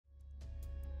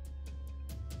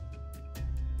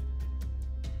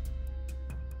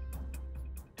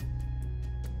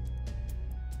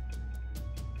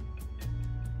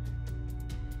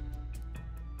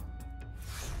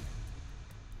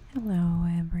Hello,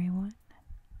 everyone,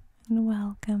 and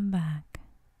welcome back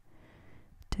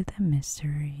to the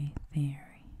Mystery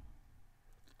Theory.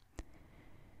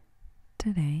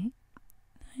 Today,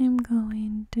 I'm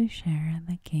going to share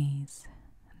the case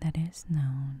that is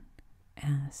known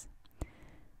as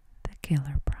the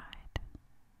Killer Bride.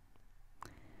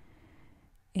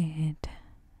 It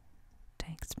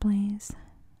takes place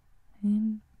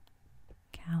in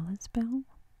Kalispell,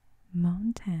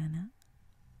 Montana,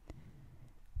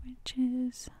 which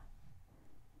is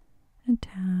a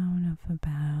town of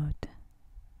about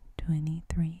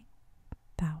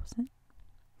 23,000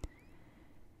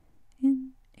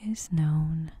 and is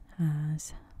known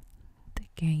as the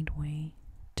Gateway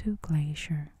to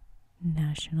Glacier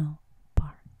National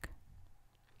Park.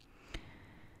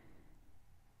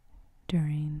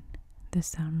 During the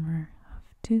summer of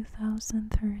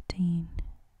 2013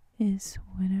 is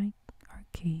when our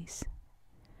case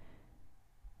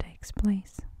takes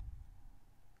place.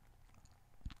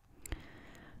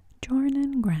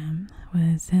 Jordan Graham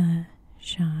was a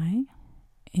shy,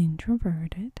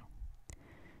 introverted,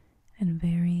 and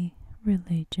very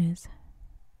religious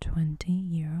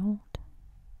 20-year-old.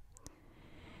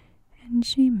 And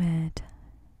she met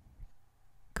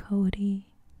Cody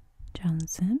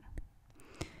Johnson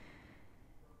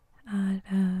at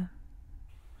a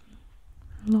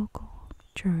local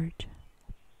church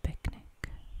picnic.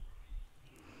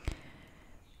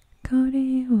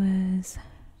 Cody was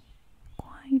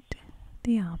quite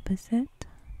the opposite.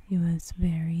 He was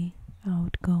very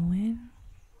outgoing.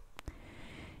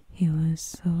 He was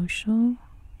social.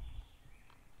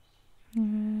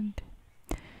 And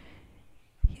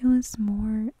he was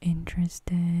more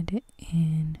interested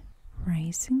in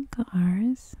racing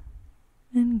cars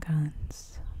and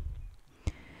guns.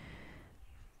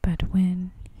 But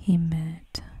when he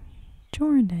met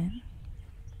Jordan,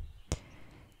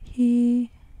 he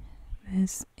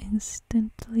was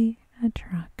instantly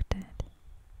attracted,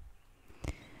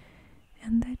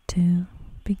 and the two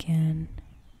began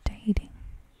dating.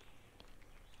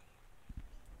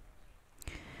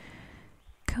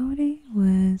 Cody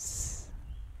was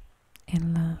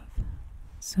in love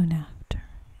soon after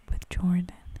with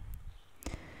Jordan,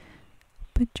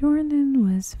 but Jordan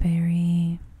was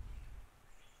very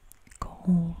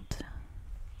cold.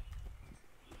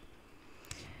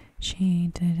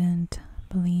 She didn't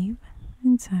believe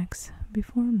in sex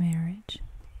before marriage,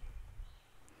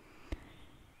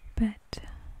 but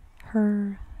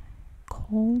her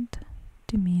cold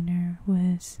demeanor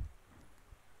was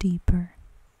deeper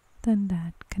than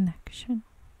that connection.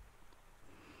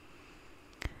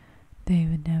 They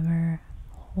would never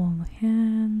hold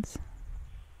hands.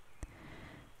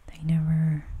 They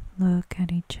never look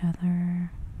at each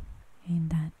other in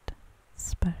that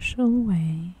special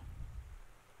way.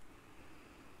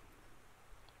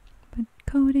 But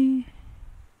Cody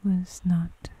was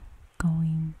not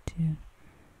going to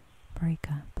break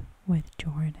up with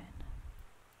Jordan.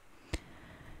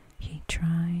 He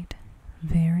tried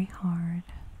very hard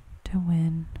to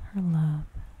win her love.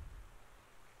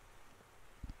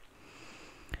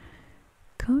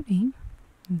 Cody,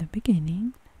 in the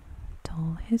beginning,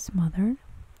 told his mother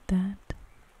that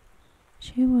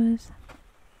she was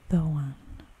the one,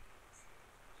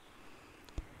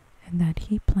 and that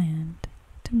he planned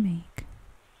to make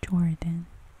Jordan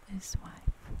his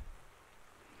wife.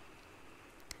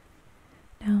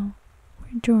 Now, for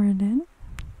Jordan,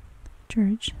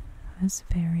 church was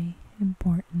very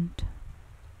important.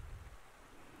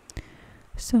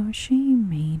 So she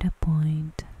made a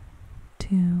point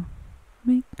to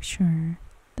make sure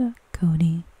that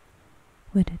Cody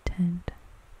would attend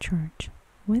church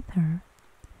with her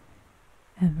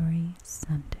every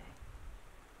Sunday.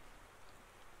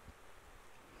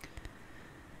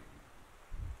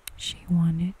 She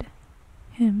wanted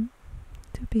him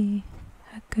to be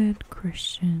a good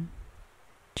Christian,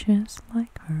 just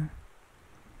like her.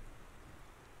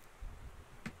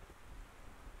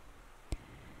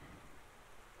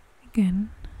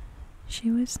 Again, she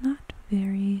was not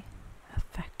very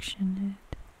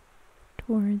affectionate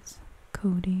towards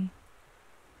Cody.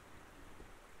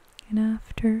 And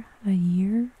after a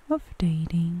year of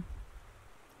dating,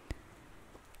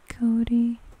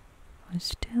 Cody was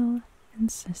still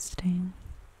insisting,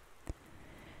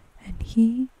 and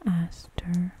he asked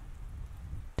her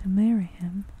to marry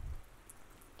him.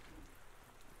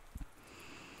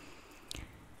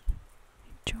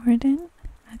 Jordan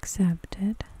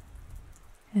accepted,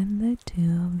 and the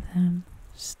two of them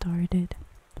started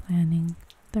planning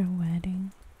their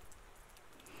wedding.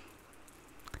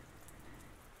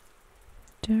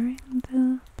 During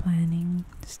the planning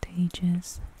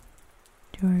stages,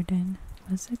 Jordan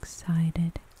was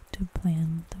excited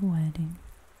the wedding.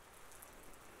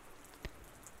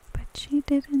 But she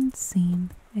didn't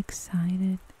seem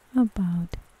excited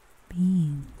about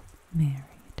being married.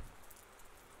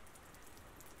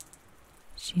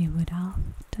 She would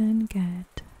often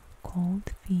get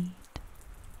cold feet,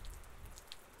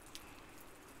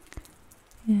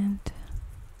 and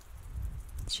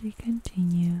she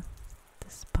continued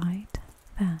despite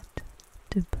that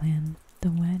to plan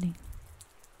the wedding.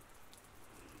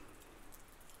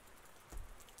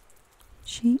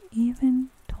 She even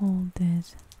told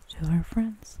this to her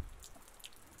friends.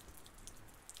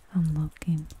 I'm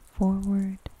looking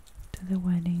forward to the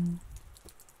wedding,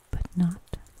 but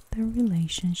not the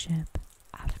relationship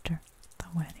after the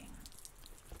wedding.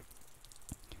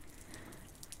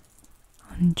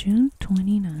 On June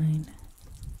 29,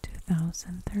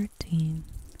 2013,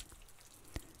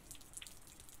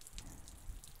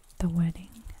 the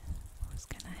wedding was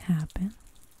gonna happen.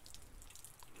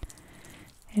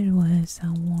 It was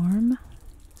a warm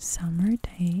summer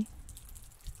day.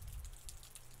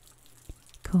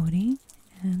 Cody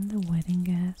and the wedding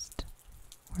guest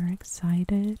were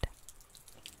excited,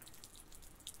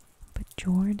 but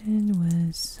Jordan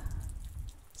was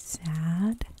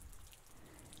sad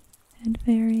and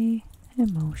very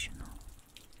emotional.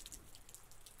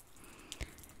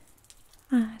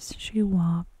 As she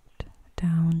walked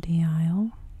down the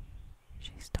aisle,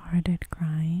 she started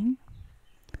crying,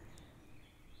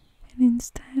 and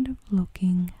instead of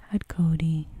looking at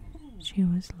Cody, she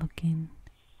was looking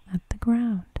at the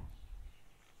ground.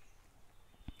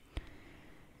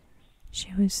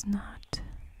 She was not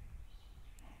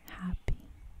happy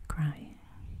crying.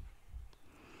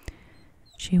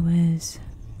 She was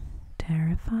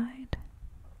terrified.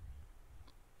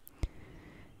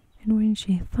 And when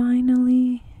she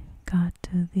finally got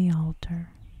to the altar,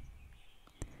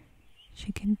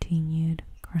 she continued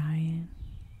crying.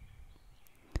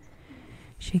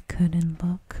 She couldn't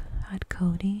look at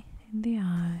Cody in the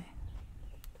eye.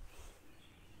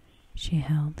 She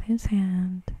held his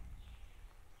hand,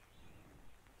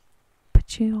 but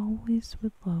she always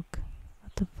would look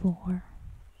at the floor.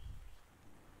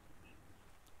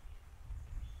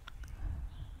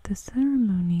 The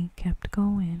ceremony kept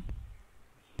going,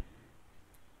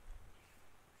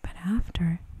 but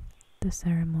after the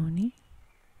ceremony,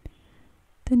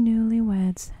 the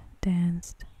newlyweds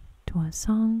danced to a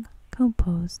song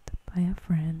composed by a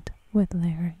friend with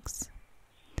lyrics.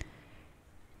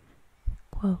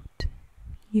 Quote,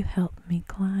 "You helped me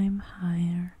climb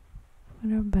higher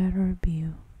for a better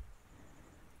view.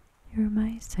 You're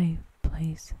my safe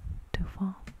place to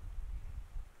fall."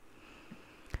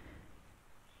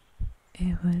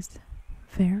 It was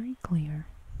very clear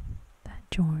that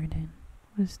Jordan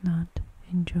was not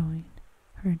enjoying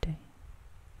her day.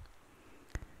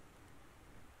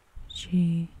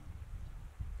 She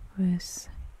was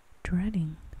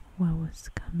dreading what was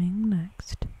coming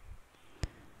next.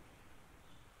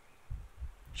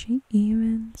 She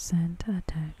even sent a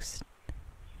text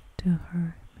to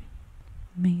her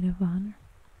maid of honor.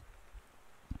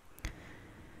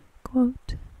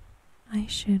 Quote, "I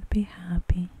should be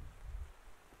happy,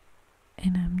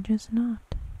 and I'm just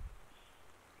not.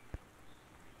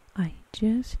 I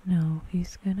just know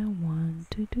he's gonna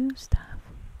want to do stuff,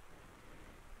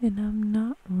 and I'm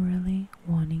not really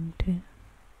wanting to.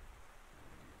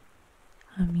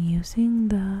 I'm using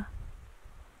the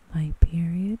my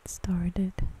period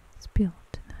started spill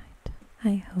tonight.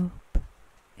 I hope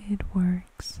it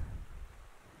works,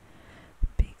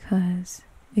 because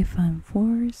if I'm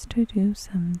forced to do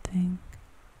something,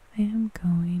 I am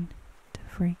going to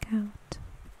freak out.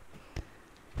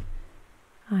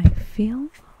 I feel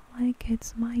like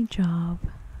it's my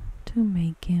job to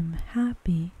make him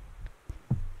happy,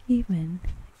 even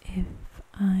if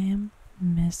I am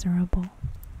miserable."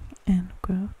 End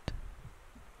quote.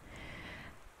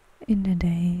 In the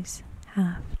days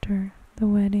after the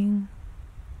wedding,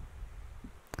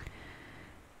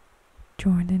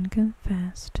 Jordan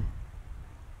confessed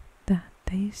that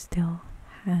they still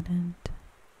hadn't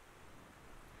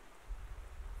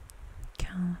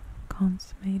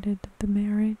consummated the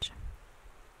marriage.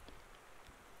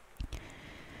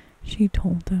 She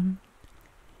told him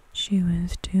she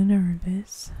was too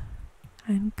nervous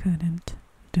and couldn't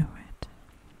do it.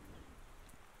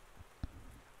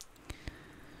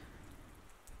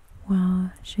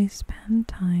 While she spent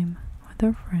time with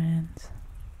her friends,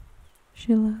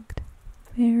 she looked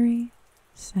very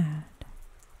sad.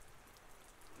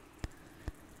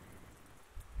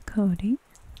 Cody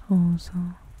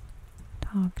also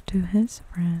talked to his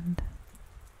friend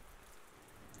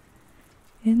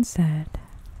and said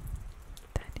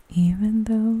that even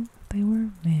though they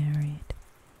were married,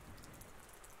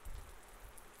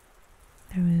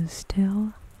 to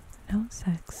still no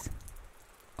sex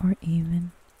or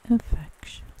even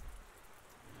affection.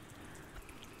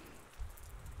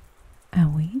 A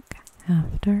week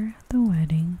after the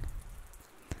wedding,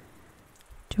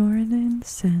 Jordan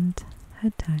sent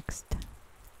a text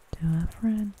to a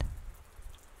friend.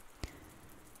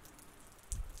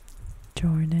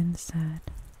 Jordan said,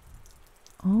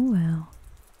 "Oh well,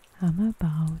 I'm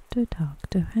about to talk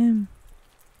to him."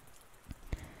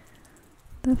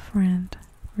 The friend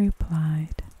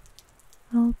replied,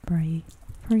 "I'll pray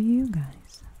for you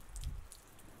guys."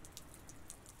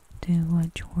 To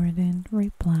what Jordan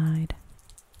replied,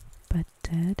 "But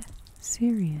dead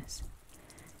serious,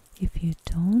 if you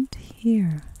don't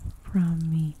hear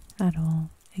from me at all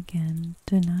again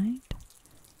tonight,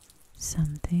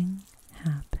 something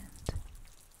happened."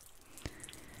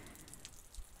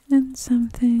 And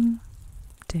something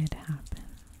did happen.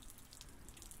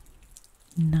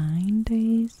 9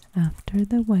 days after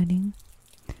the wedding,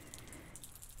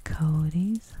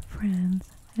 Cody's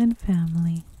friends and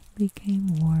family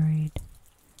became worried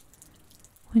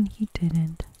when he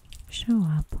didn't show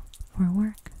up for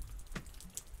work.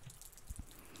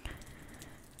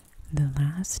 The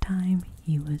last time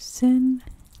he was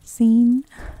seen,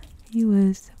 he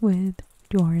was with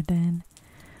Jordan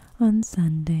on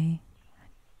Sunday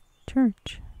at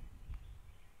church.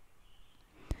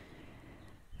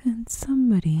 And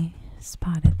somebody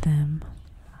spotted them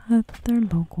at their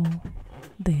local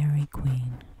Dairy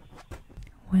Queen.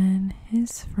 When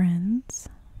his friends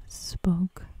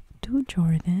spoke to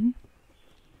Jordan,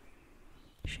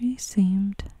 she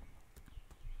seemed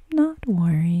not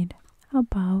worried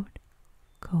about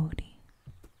Cody.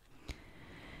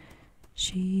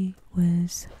 She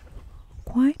was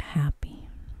quite happy,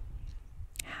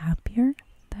 happier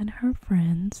than her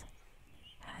friends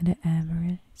had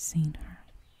ever seen her.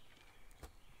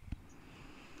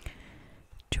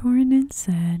 Jordan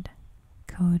said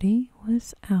Cody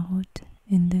was out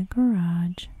in the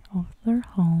garage of their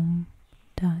home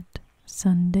that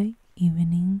Sunday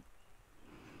evening,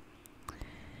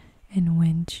 and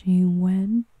when she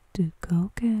went to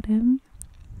go get him,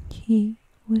 he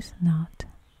was not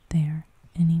there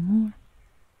anymore.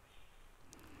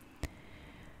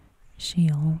 She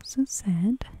also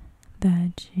said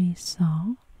that she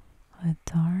saw a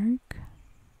dark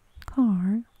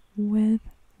car with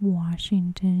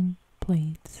Washington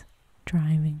plates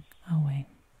driving away.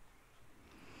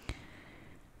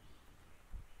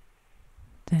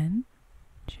 Then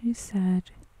she said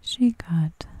she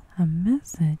got a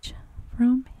message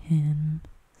from him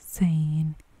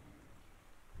saying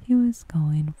he was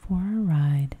going for a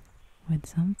ride with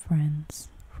some friends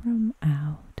from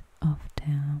out of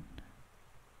town.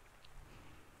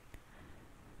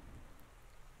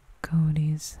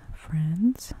 Cody's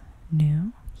friends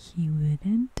knew he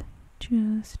wouldn't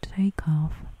just take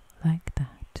off like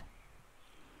that.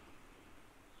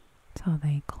 So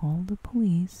they called the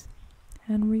police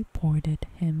and reported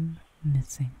him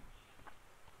missing.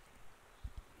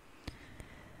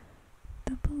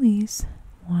 The police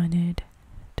wanted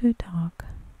to talk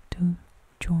to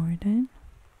Jordan,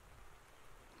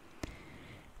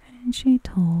 and she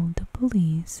told the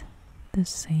police the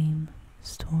same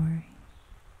story.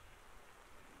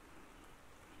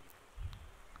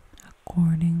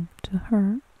 According to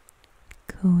her,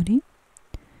 Cody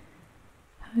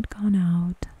had gone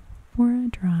out for a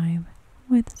drive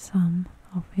with some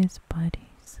of his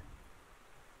buddies.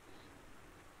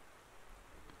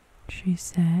 She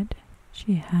said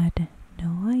she had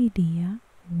no idea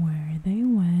where they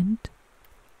went,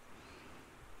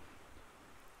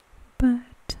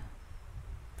 but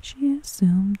she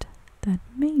assumed that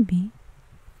maybe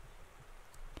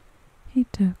he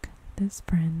took his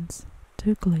friends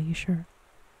to Glacier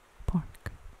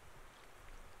Park.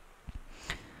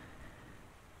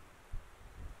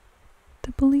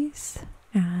 The police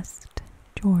asked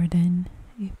Jordan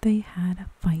if they had a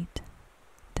fight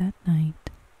that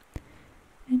night,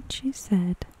 and she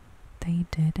said they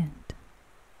didn't.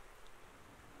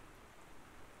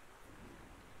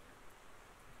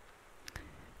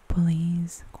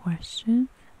 Police questioned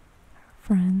her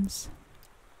friends,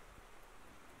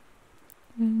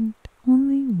 and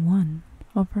only one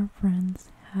of her friends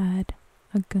had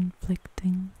a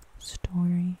conflicting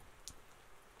story.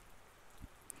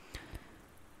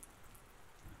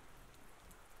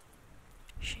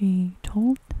 She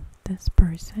told this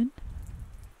person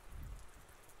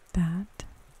that,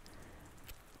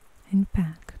 in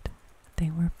fact,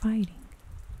 they were fighting.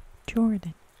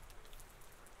 Jordan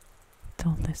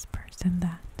told this person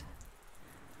that.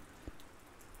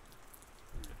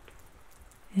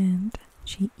 And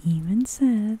she even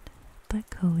said that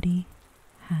Cody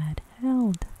had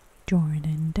held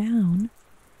Jordan down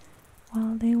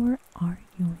while they were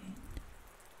arguing,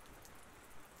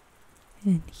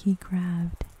 and he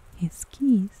grabbed his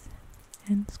keys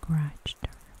and scratched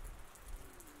her.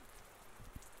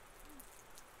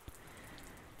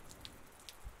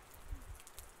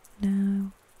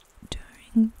 Now,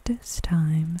 during this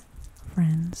time,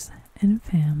 friends and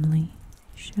family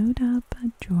showed up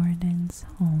at Jordan's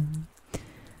home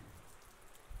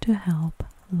to help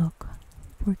look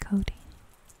for Cody.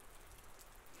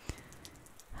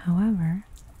 However,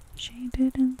 she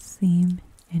didn't seem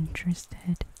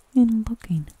interested in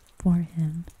looking for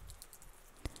him.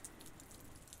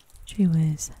 She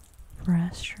was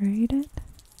frustrated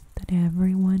that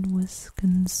everyone was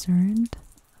concerned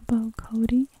about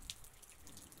Cody,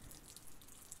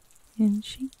 and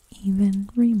she even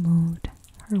removed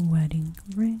her wedding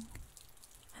ring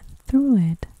and threw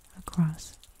it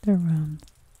across the room.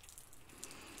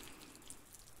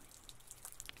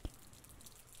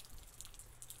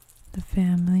 The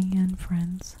family and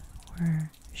friends were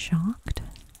shocked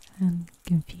and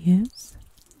confused.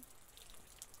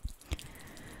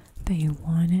 They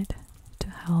wanted to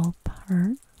help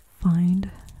her find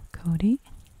Cody,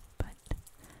 but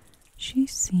she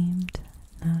seemed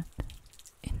not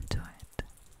into it.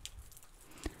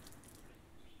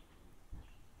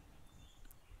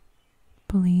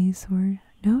 Police were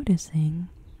noticing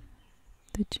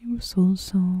that she was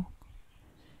also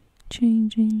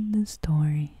changing the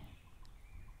story.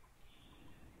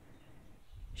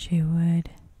 She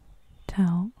would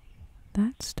tell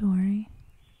that story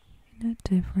in a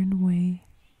different way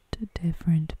to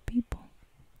different people.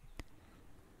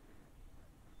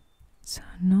 So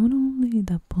not only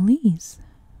the police,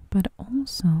 but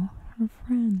also her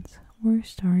friends were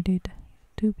started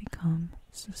to become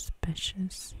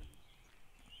suspicious.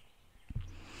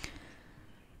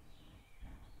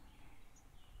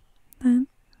 Then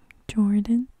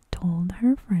Jordan told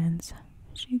her friends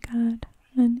she got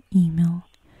an email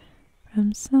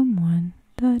from someone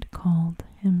that called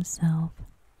himself,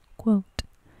 quote,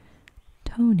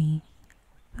 Tony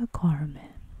the Carman.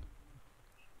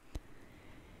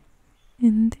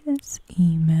 In this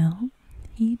email,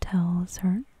 he tells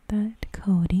her that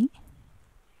Cody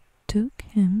took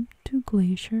him to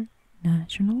Glacier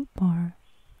National Park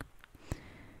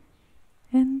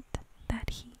and that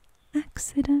he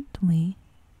accidentally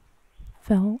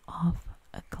fell off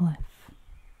a cliff.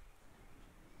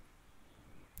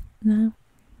 Now,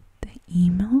 the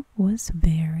email was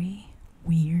very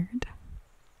weird.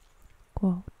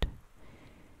 Quote,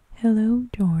 Hello,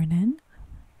 Jordan.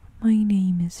 My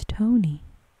name is Tony.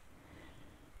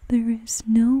 There is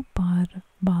no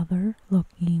bother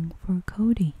looking for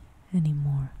Cody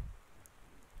anymore.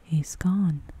 He's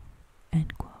gone.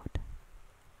 End quote.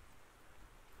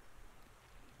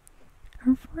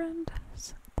 Her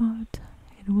friends thought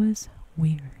it was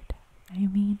weird. I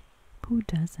mean, who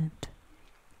doesn't?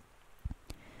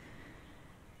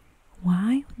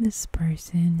 Why would this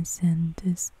person send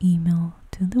this email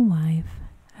to the wife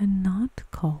and not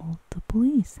call the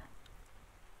police?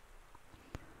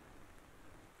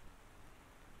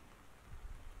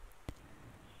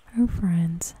 Her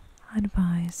friends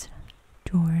advised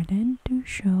Jordan to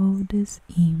show this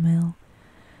email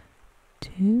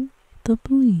to the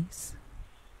police.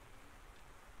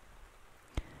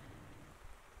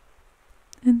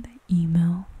 And the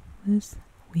email was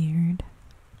weird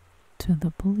to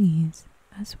the police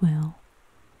as well.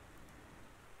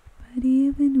 But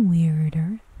even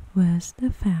weirder was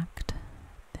the fact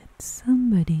that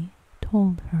somebody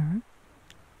told her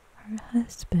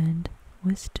husband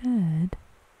was dead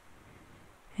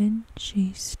and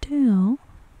she still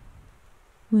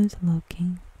was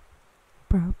looking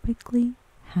perfectly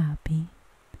happy.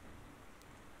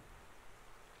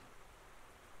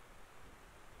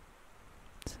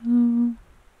 So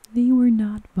they were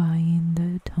not buying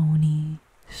the Tony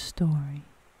story.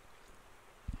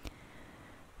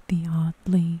 The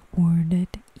oddly worded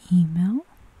email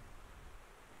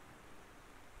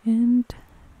and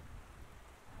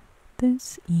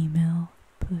this email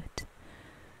put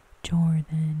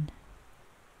Jordan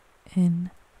in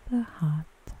the hot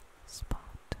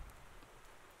spot.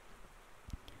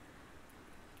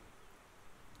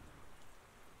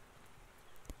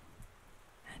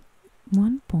 At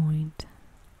one point,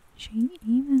 she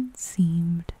even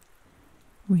seemed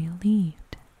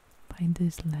relieved by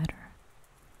this letter.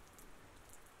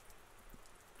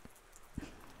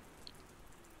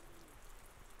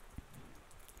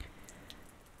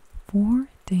 Four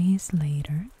days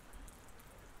later,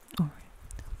 or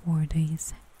 4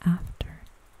 days after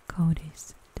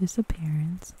Cody's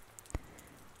disappearance,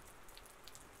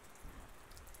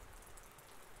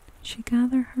 She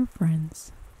gathered her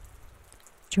friends.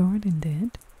 Jordan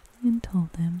did, and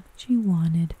told them she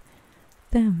wanted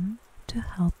them to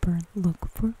help her look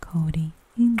for Cody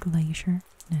in Glacier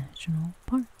National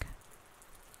Park.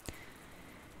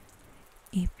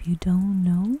 If you don't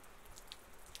know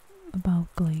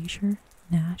about Glacier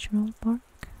National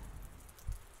Park,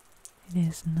 it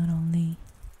is not only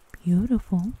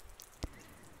beautiful,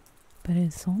 but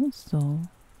it's also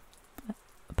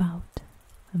about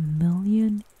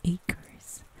 1,000,000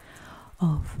 acres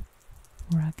of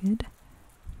rugged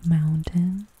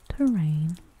mountain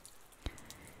terrain.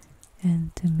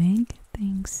 And to make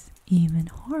things even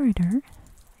harder,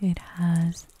 it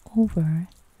has over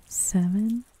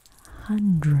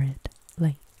 700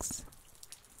 lakes.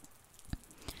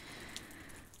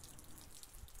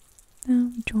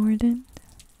 Now, Jordan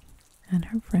and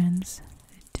her friends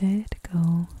did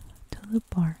go to the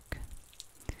park,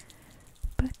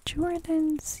 but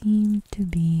Jordan seemed to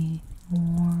be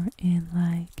more in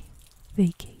like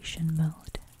vacation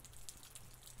mode.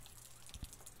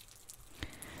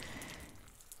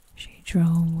 She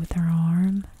drove with her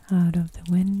arm out of the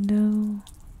window,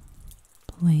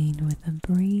 playing with the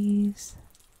breeze,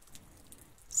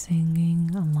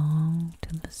 singing along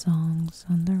to the songs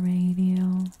on the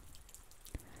radio.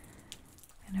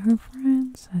 And her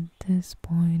friends at this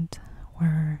point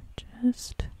were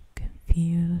just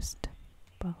confused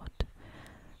about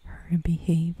her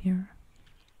behavior.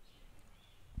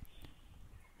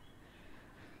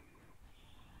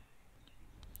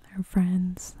 Her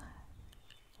friends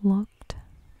looked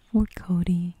for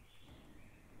Cody,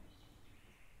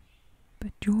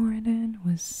 but Jordan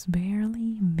was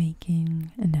barely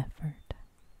making an effort.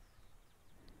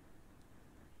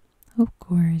 Of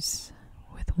course,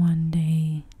 with one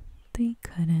day, they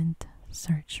couldn't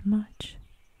search much,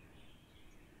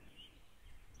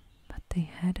 but they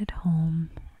headed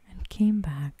home and came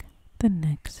back the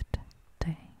next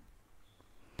day.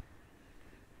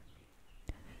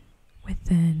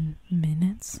 Within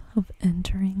minutes of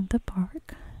entering the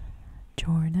park,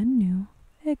 Jordan knew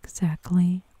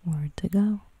exactly where to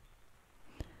go.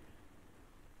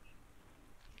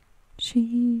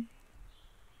 She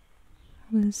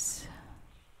was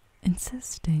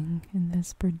insisting in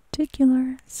this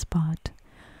particular spot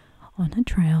on a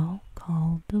trail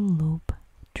called the Loop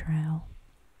Trail.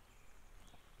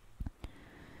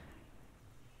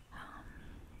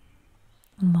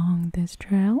 Along this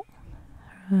trail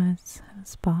was a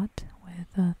spot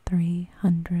with a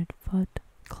 300-foot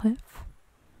cliff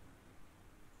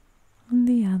on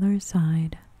the other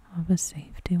side of a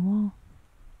safety wall.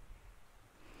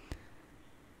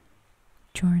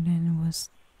 Jordan was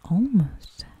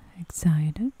almost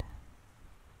excited.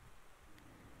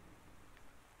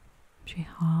 She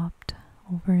hopped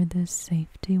over the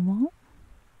safety wall,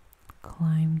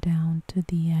 climbed down to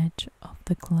the edge of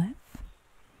the cliff,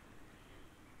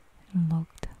 and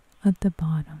looked at the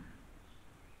bottom.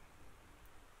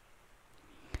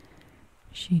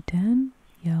 She then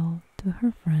yelled to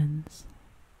her friends,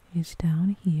 "He's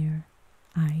down here.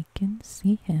 I can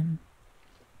see him."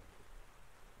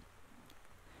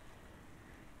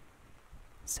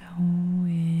 So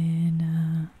in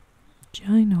a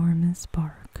ginormous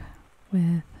park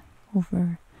with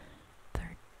over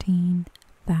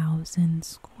 13,000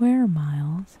 square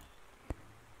miles,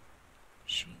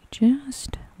 she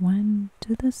just went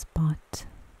to the spot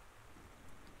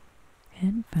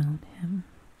and found him.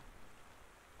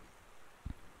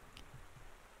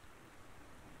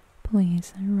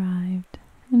 Police arrived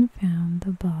and found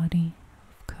the body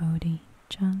of Cody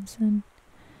Johnson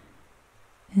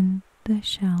in the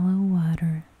shallow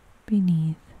water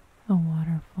beneath a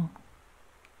waterfall.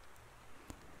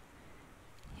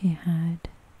 He had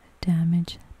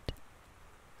damage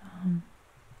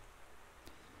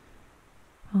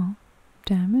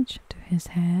to his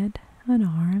head and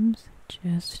arms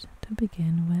just to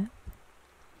begin with,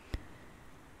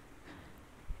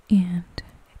 and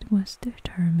it was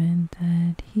determined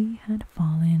that he had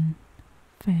fallen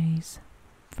face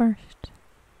first.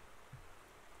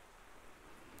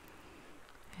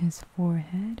 His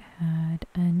forehead had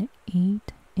an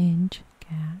 8-inch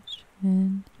gash,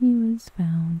 and he was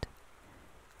found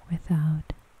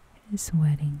without his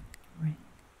wedding ring.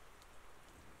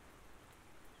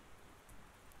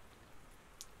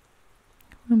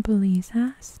 When police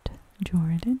asked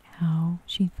Jordan how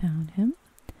she found him,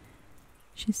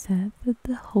 she said that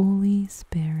the Holy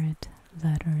Spirit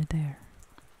led her there.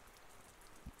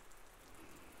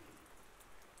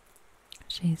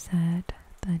 She said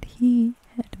that he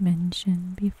had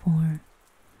mentioned before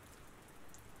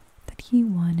that he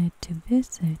wanted to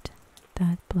visit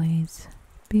that place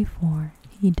before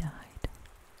he died.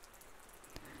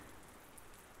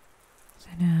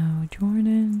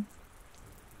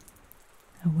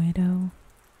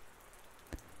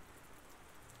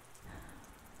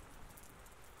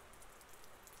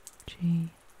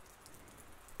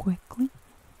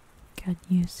 got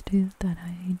used to that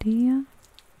idea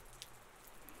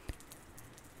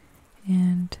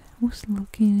and was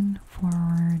looking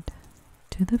forward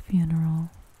to the funeral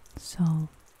so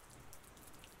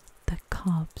the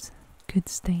cops could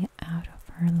stay out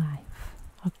of her life,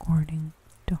 according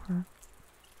to her.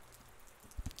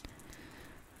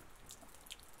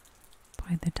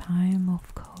 By the time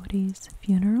of Cody's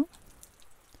funeral,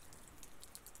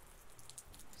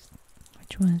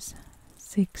 which was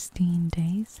 16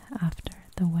 days after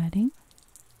the wedding,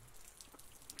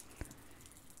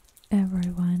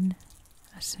 everyone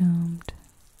assumed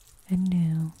and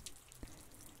knew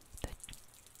that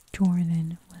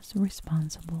Jordan was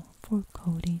responsible for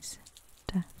Cody's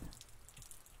death.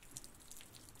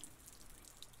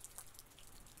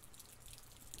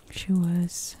 She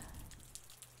was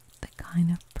the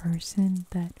kind of person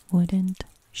that wouldn't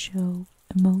show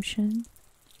emotion,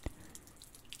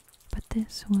 but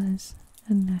this was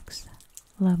a next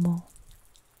level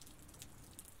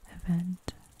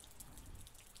event.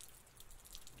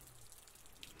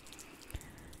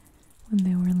 When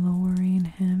they were lowering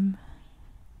him,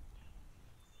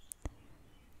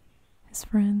 his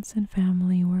friends and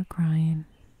family were crying,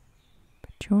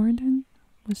 but Jordan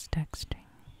was texting.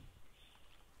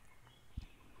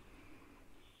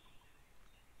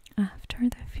 After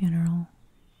the funeral,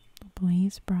 the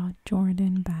police brought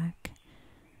Jordan back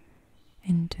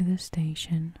into the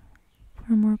station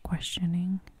for more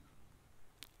questioning.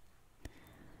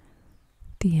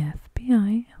 The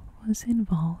FBI was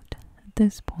involved at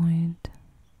this point,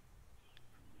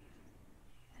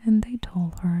 and they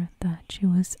told her that she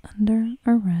was under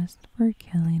arrest for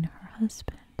killing her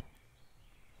husband.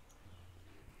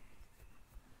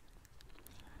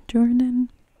 Jordan,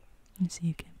 as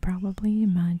you can probably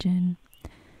imagine,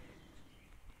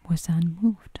 was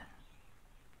unmoved.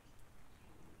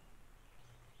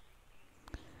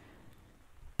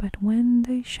 But when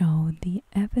they showed the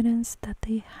evidence that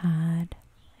they had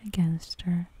against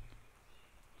her,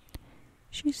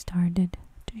 she started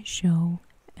to show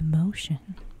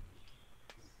emotion.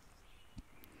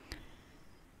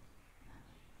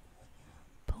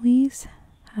 Police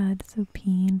had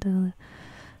subpoenaed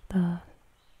the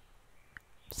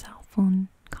cell phone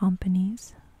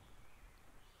companies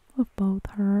of both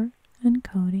her and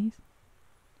Cody's,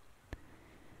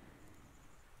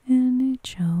 and it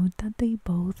showed that they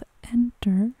both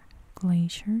entered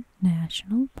Glacier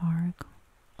National Park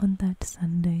on that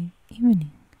Sunday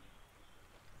evening.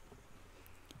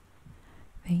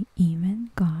 They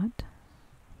even got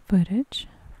footage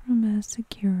from a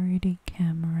security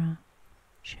camera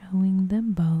showing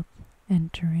them both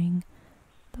entering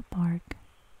the park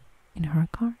in her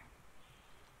car.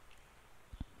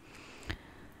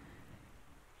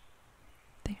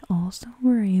 They also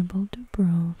were able to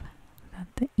prove that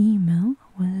the email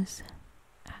was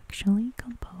actually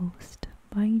composed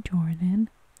by Jordan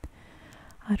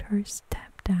at her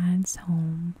stepdad's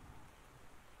home.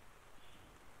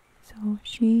 So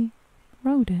she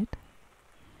wrote it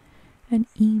and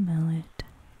emailed it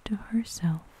to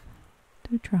herself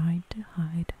to try to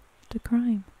hide the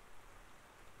crime.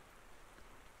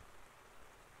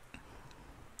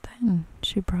 Then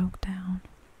she broke down.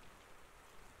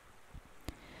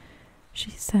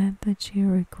 She said that she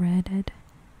regretted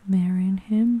marrying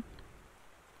him,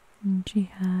 and she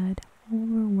had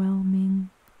overwhelming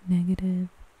negative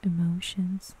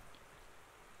emotions.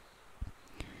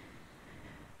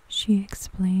 She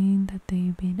explained that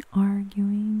they'd been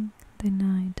arguing the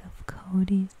night of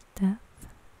Cody's death,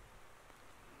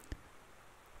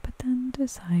 but then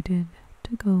decided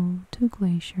to go to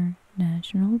Glacier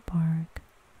National Park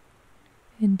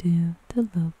and do the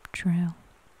loop trail.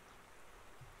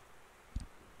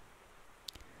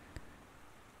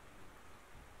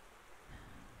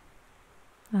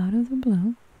 Out of the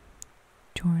blue,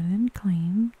 Jordan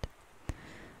claimed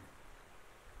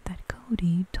that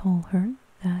Cody told her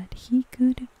that he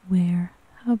could wear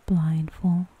a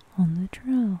blindfold on the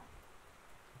trail.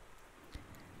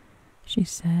 She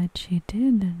said she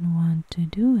didn't want to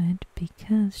do it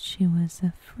because she was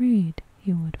afraid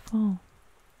he would fall.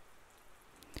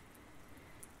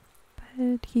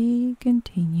 But he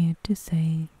continued to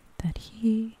say that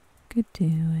he could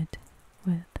do it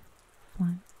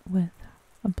with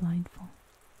a blindfold.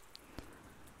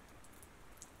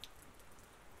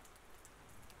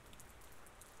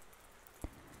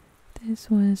 This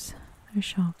was a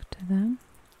shock to them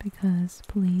because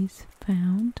police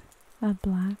found a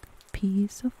black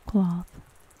piece of cloth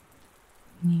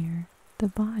near the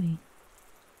body,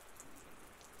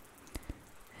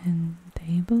 and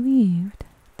they believed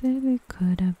that it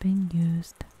could have been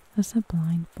used as a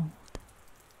blindfold.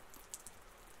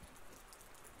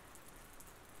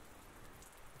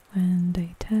 When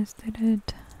they tested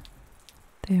it,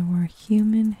 there were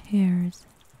human hairs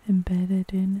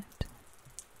embedded in it.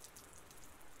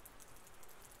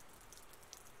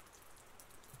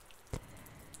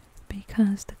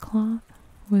 Because the cloth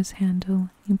was handled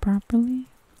improperly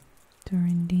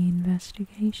during the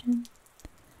investigation,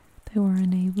 they were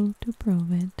unable to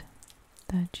prove it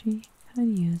that she had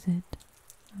used it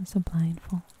as a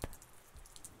blindfold.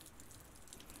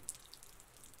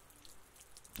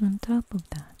 On top of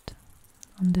that,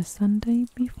 on the Sunday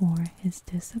before his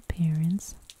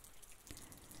disappearance,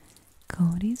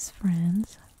 Cody's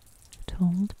friends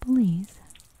told police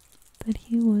that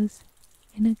he was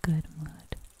in a good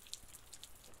mood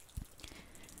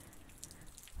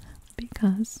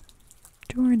because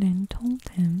Jordan told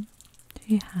him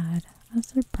she had a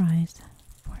surprise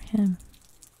for him.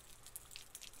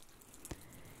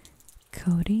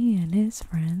 Cody and his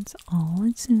friends all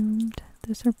assumed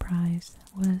the surprise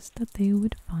was that they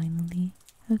would finally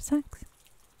have sex.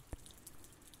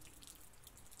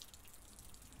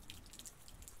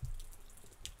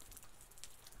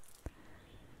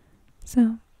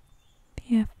 So,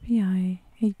 the FBI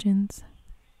agents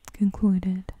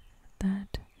concluded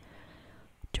that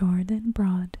Jordan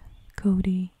brought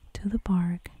Cody to the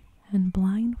park and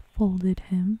blindfolded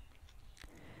him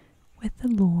with the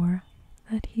lure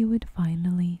that he would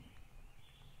finally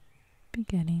be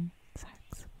getting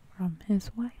sex from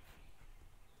his wife.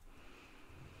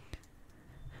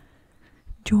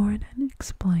 Jordan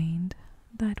explained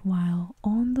that while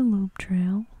on the loop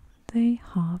trail, they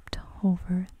hopped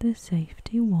over the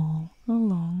safety wall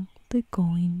along the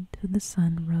going to the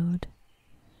sun road.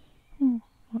 Oh,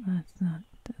 well, that's not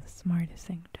the smartest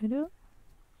thing to do.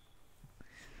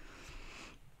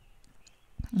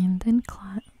 And then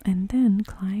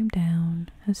climb down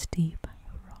a steep,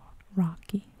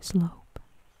 rocky slope.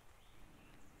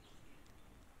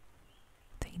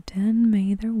 They then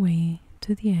made their way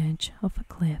to the edge of a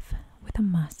cliff with a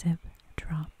massive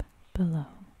drop below.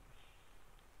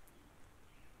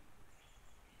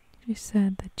 She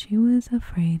said that she was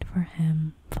afraid for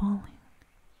him falling.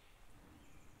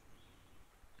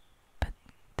 But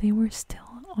they were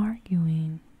still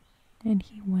arguing, and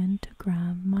he went to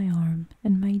grab my arm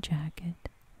and my jacket,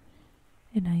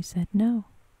 and I said no.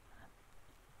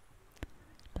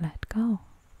 Let go.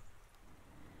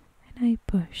 And I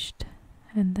pushed,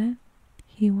 and then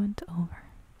he went over.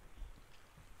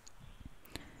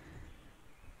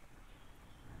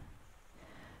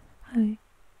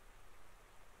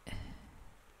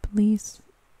 Please,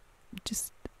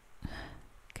 just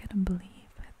couldn't believe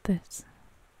this.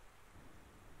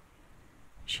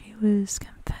 She was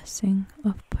confessing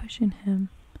of pushing him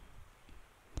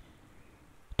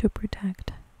to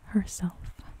protect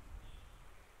herself.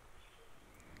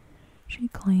 She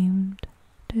claimed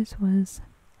this was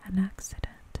an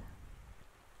accident.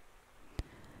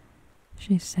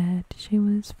 She said she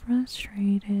was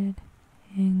frustrated,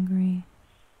 angry,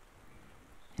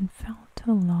 and felt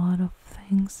a lot of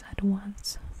things at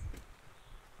once.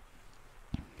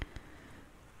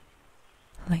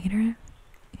 Later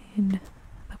in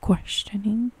the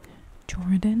questioning,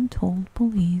 Jordan told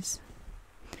police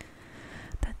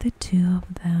that the two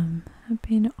of them had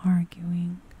been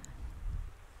arguing,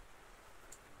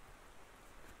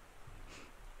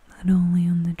 not only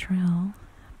on the trail,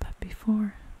 but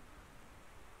before.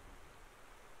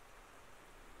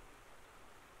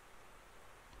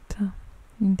 So,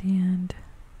 in the end,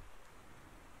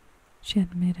 she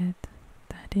admitted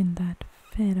that in that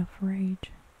fit of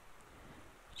rage,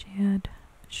 she had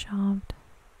shoved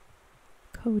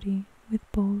Cody with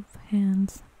both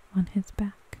hands on his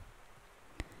back,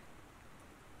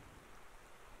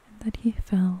 and that he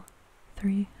fell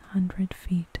 300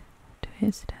 feet to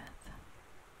his death.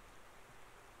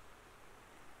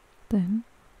 Then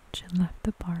she left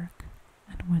the park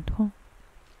and went home.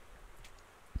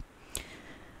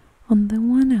 On the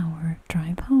 1-hour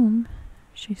drive home,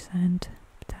 she sent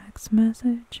a text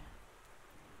message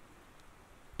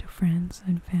to friends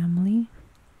and family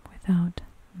without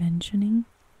mentioning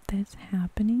this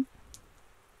happening.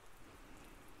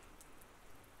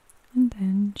 And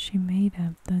then she made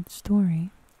up that story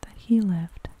that he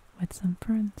left with some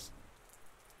friends.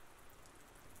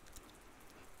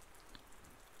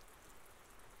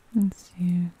 As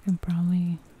you can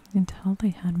probably tell, they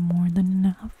had more than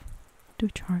enough to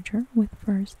charge her with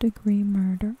first-degree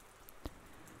murder,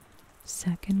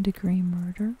 second-degree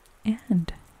murder,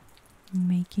 and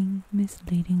making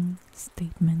misleading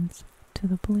statements to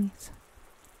the police.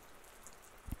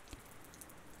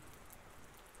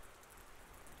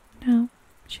 Now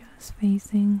she was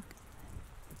facing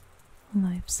a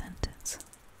life sentence.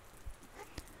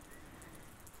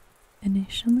 And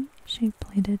Initially, she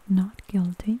pleaded not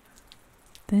guilty,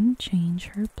 then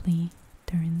changed her plea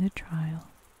during the trial,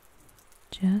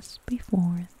 just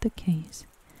before the case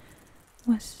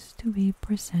was to be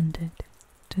presented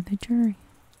to the jury.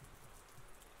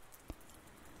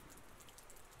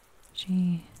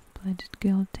 She pleaded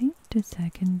guilty to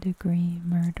second-degree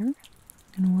murder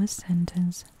and was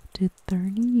sentenced to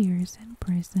 30 years in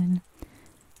prison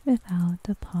without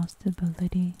the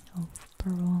possibility of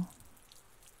parole.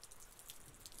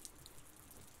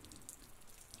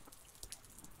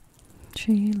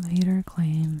 She later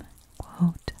claimed,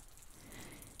 quote,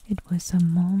 "It was a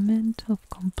moment of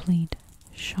complete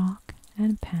shock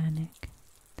and panic.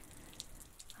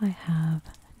 I have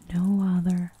no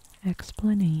other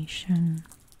explanation.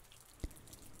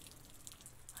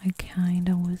 I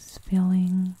kinda was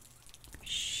feeling,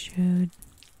 should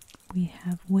we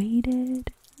have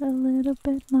waited a little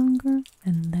bit longer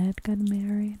and then got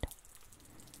married?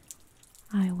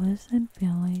 I wasn't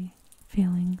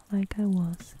feeling like I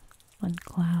was on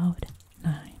cloud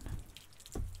 9.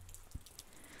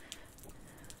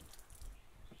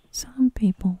 Some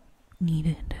people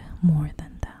needed more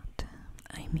than that.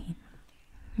 I mean,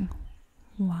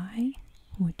 why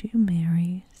would you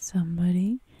marry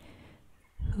somebody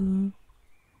who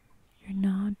you're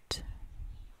not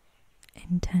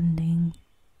intending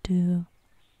to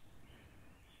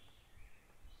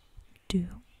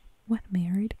do what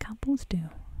married couples do?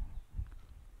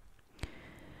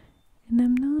 And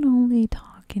I'm not only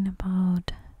talking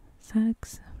about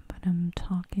sex, but I'm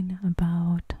talking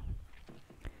about,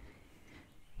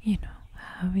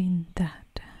 having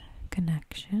that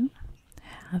connection,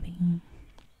 having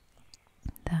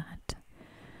that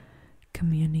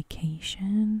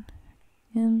communication.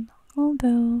 And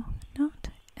although not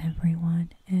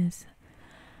everyone is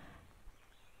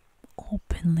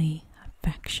openly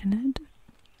affectionate,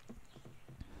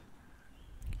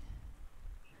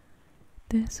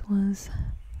 this was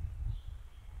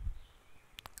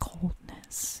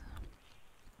coldness.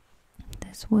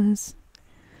 This was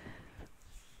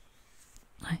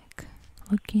like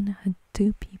looking at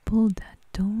two people that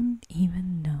don't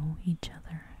even know each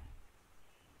other.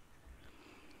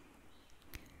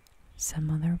 Some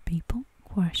other people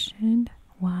questioned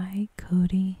why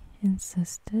Cody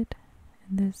insisted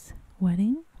in this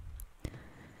wedding.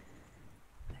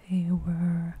 They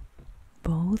were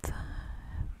both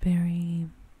very,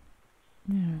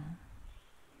 he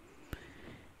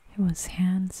was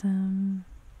handsome,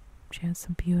 she was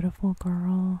a beautiful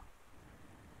girl,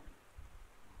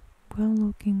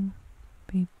 well-looking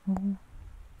people.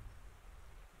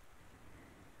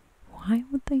 Why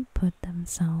would they put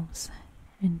themselves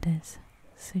in this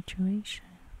situation?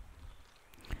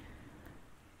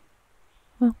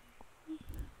 Well,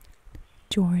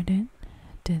 Jordan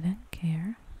didn't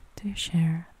care to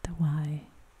share the why.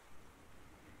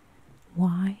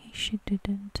 Why she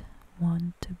didn't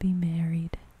want to be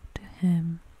married to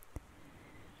him.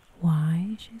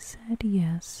 Why she said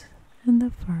yes in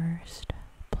the first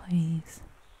place.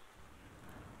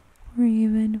 Or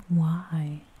even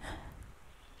why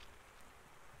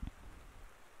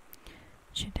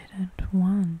she didn't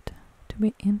want to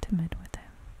be intimate with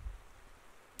him.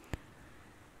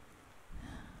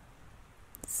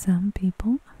 Some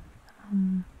people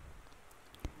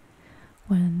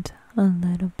went a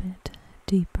little bit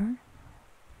deeper,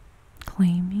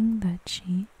 claiming that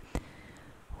she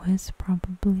was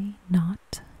probably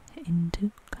not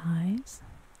into guys,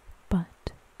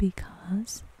 but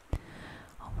because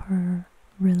of her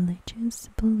religious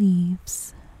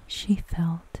beliefs, she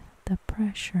felt the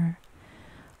pressure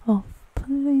of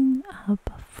putting up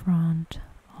front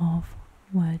of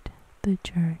what the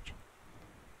church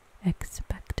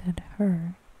expected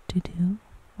her to do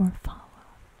or follow.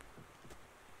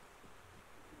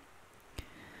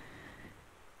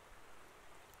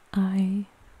 I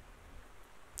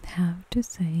have to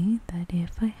say that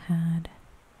if I had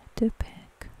to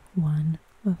pick one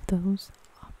of those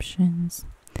options,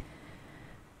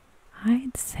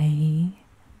 I'd say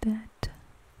that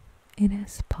it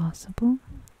is possible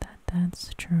that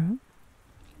that's true.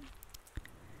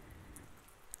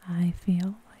 I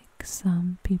feel like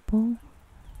some people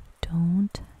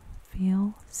don't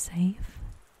feel safe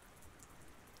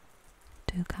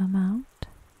to come out,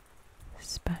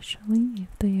 especially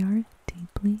if they are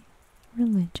deeply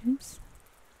religious,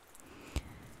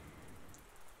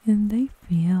 and they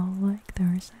feel like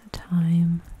there's a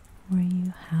time where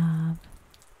you have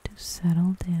to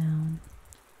settle down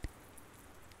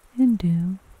and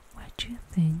do what you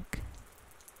think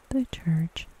the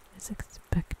church is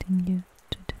expecting you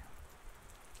to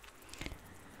do.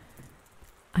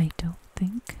 I don't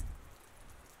think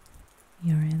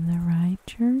you're in the right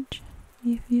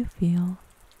if you feel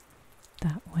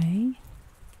that way,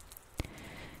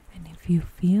 and if you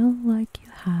feel like you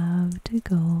have to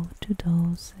go to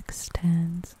those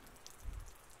extents,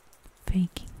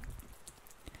 faking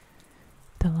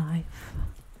the life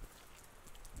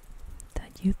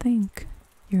that you think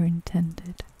you're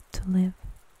intended to live,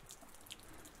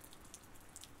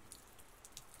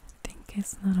 I think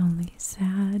it's not only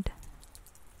sad,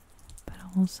 but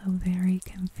also very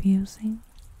confusing,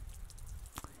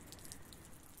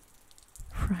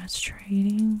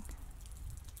 frustrating,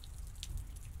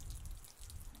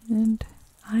 and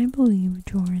I believe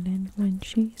Jordan when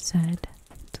she said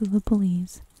to the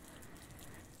police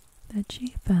that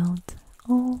she felt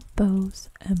all those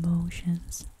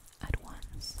emotions at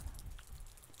once.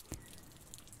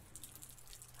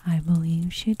 I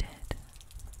believe she did.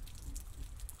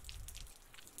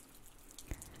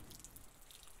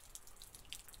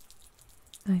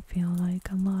 I feel like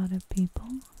a lot of people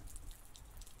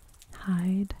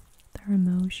hide their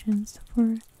emotions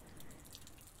for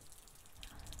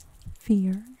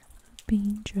fear of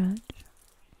being judged.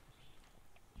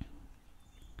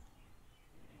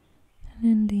 And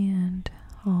in the end,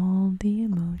 all the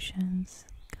emotions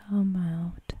come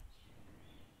out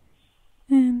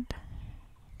and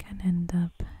can end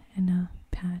up in a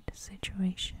bad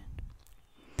situation.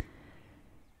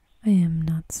 I am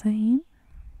not saying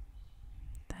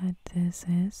that this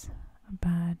is a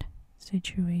bad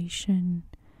situation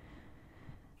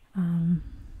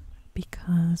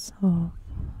because of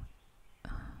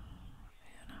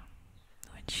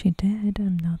what she did.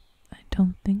 I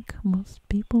don't think most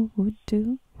people would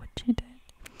do what she did,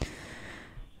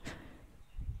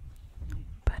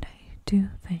 but I do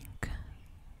think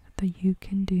that you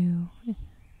can do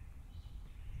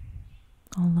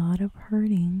a lot of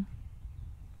hurting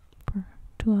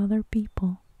to other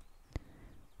people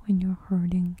when you're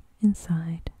hurting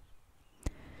inside,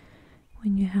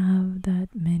 when you have that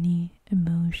many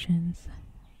emotions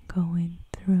going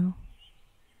through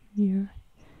your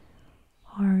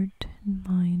heart and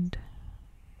mind.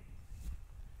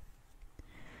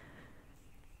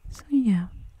 So yeah,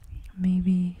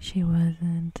 maybe she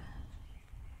wasn't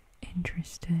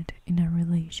interested in a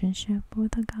relationship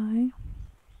with a guy,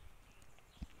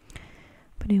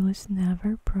 but it was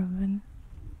never proven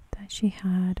that she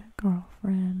had a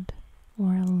girlfriend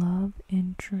or a love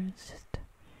interest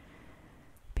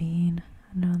being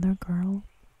another girl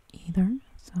either,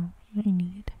 so I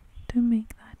need to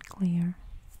make that clear.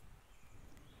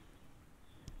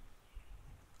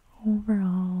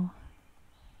 Overall,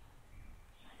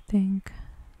 I think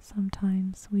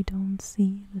sometimes we don't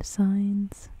see the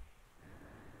signs.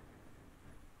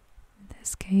 In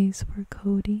this case, for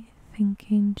Cody,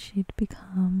 thinking she'd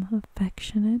become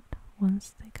affectionate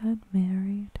once they got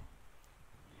married.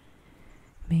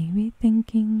 Maybe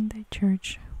thinking the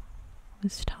church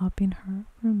was stopping her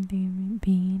from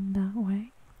being that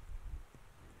way.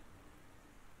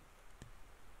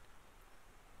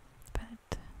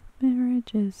 But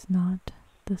marriage is not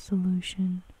the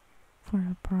solution for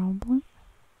a problem.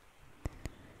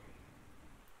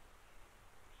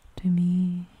 To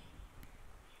me,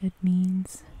 it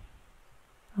means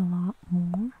a lot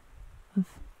more of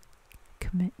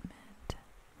commitment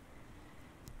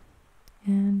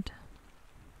and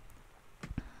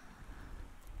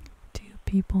two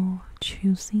people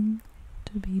choosing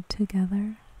to be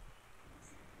together,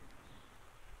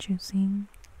 choosing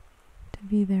to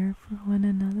be there for one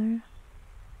another.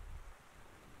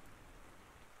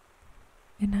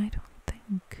 And I don't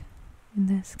think in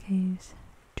this case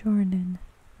Jordan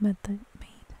made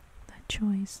that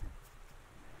choice.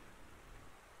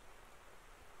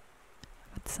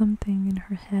 But something in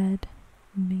her head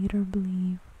made her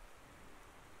believe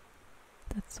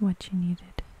that's what she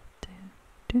needed to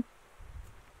do.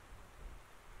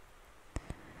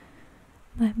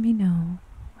 Let me know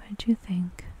what you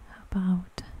think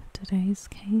about today's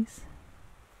case.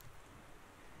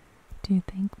 Do you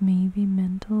think maybe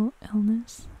mental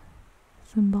illness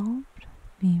is involved?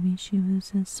 Maybe she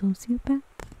was a sociopath?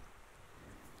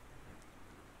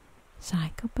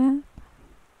 Psychopath?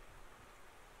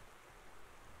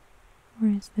 Or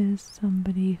is this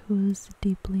somebody who is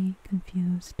deeply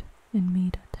confused and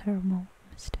made a terrible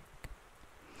mistake?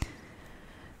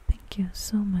 Thank you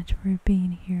so much for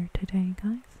being here today,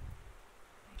 guys.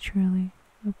 I truly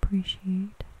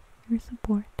appreciate your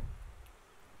support.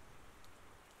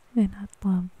 And I'd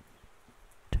love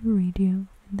to read you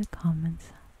in the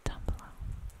comments down below.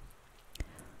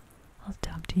 I'll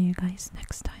talk to you guys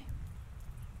next time.